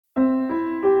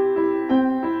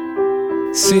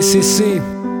Sí.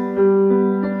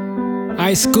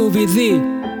 Kuby,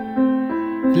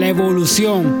 la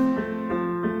evolución.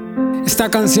 Esta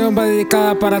canción va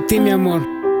dedicada para ti, mi amor.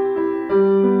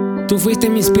 Tú fuiste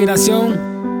mi inspiración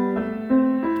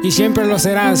y siempre lo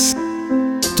serás.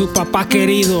 Tu papá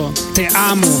querido, te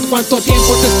amo. Cuánto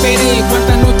tiempo te esperé,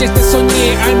 cuántas noches te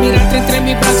soñé. Al mirarte entre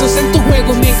mis brazos en tu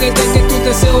juego me quedé, que tus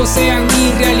deseos sean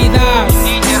mi realidad.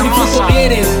 Niña Mi Hermosa, fruto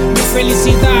eres, mi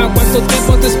felicidad. Cuánto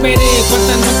tiempo te esperé,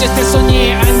 cuántas noches te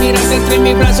soñé. Al mirarte entre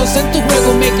mis brazos en tu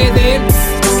juego me quedé,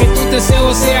 que tus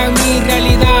deseos sean mi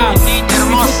realidad. Niña Mi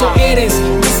Hermosa, fruto eres,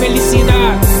 mi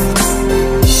felicidad.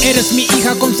 Eres mi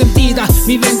hija consentida,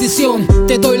 mi bendición.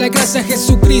 Te doy la gracia a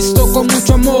Jesucristo con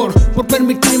mucho amor por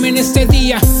permitirme en este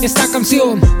día esta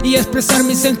canción y expresar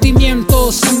mis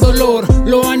sentimientos sin dolor.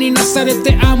 Loani Nazaret,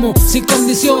 te amo sin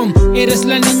condición. Eres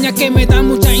la niña que me da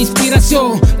mucha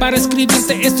inspiración para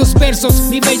escribirte estos versos,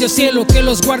 mi bello cielo. Que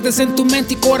los guardes en tu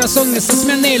mente y corazón, ese es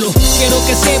mi anhelo. Quiero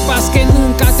que sepas que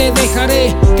nunca te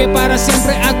dejaré, que para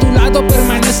siempre a tu lado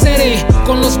permaneceré.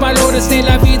 Con los valores de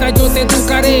la vida yo te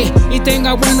educaré y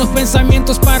tenga buenos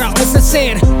pensamientos para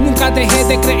ofrecer. Nunca dejé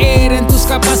de creer en tus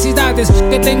capacidades,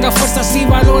 que tenga fuerzas y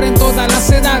valor en todas las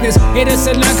edades. Eres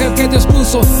el ángel que Dios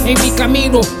puso en mi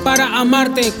camino para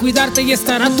amarte, cuidarte y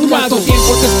estar a tu lado. Cuánto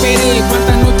tiempo te esperé,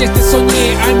 cuántas noches te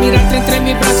soñé. Al mirarte entre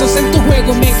mis brazos en tu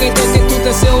juego me quedé, que tus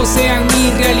deseos sean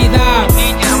mi realidad.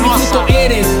 Niña Mi fruto Hermosa,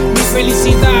 eres, mi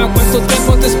felicidad. Cuánto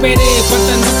tiempo te esperé,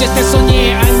 cuántas noches te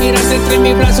soñé. Al mirarte entre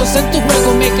mis brazos en tu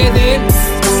juego me quedé,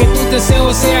 que tus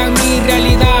deseos sean mi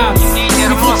realidad. Niña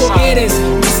Mi fruto Hermosa, eres,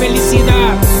 mi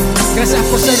felicidad. Gracias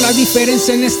por ser la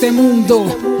diferencia en este mundo.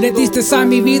 Le diste a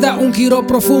mi vida un giro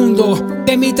profundo.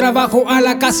 De mi trabajo a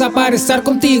la casa para estar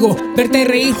contigo, verte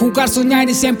reír, jugar, soñar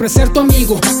y siempre ser tu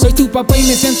amigo. Soy tu papá y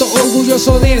me siento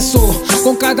orgulloso de eso.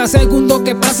 Con cada segundo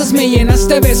que pasas me llenas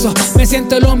de besos. Me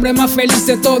siento el hombre más feliz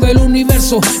de todo el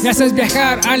universo. Me haces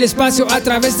viajar al espacio a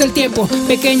través del tiempo.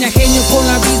 Pequeña genio con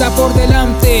la vida por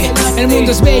delante. El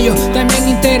mundo es bello, también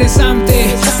interesante.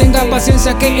 Tenga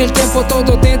paciencia que el tiempo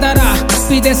todo te dará.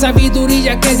 Pide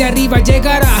sabiduría que de arriba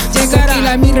llegará.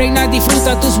 Tranquila mi reina,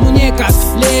 disfruta tus muñecas.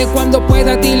 Lee cuando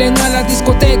pueda, dile no a las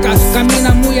discotecas.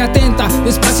 Camina muy atenta,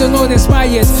 despacio no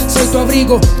desmayes. Soy tu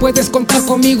abrigo, puedes contar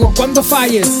conmigo cuando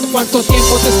falles. Cuánto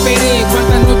tiempo te esperé,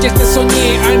 cuántas noches te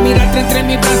soñé. Al mirarte entre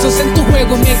mis brazos en tu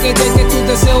juego me quedé, que tus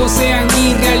deseos sean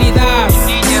mi realidad.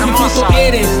 Niña Mi fruto Hermosa,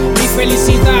 eres, mi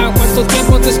felicidad. Cuánto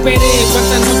tiempo te esperé,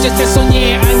 cuántas noches te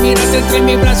soñé. Al mirarte entre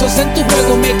mis brazos en tu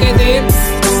juego me quedé,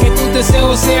 que tus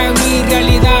deseos sean mi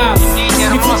realidad.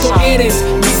 Niña Mi fruto Hermosa, eres,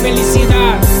 mi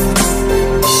felicidad.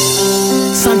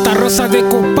 Santa Rosa de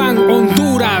Copán,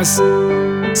 Honduras.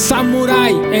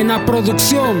 Samuray en la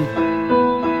producción,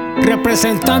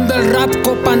 representando el rap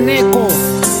copaneco.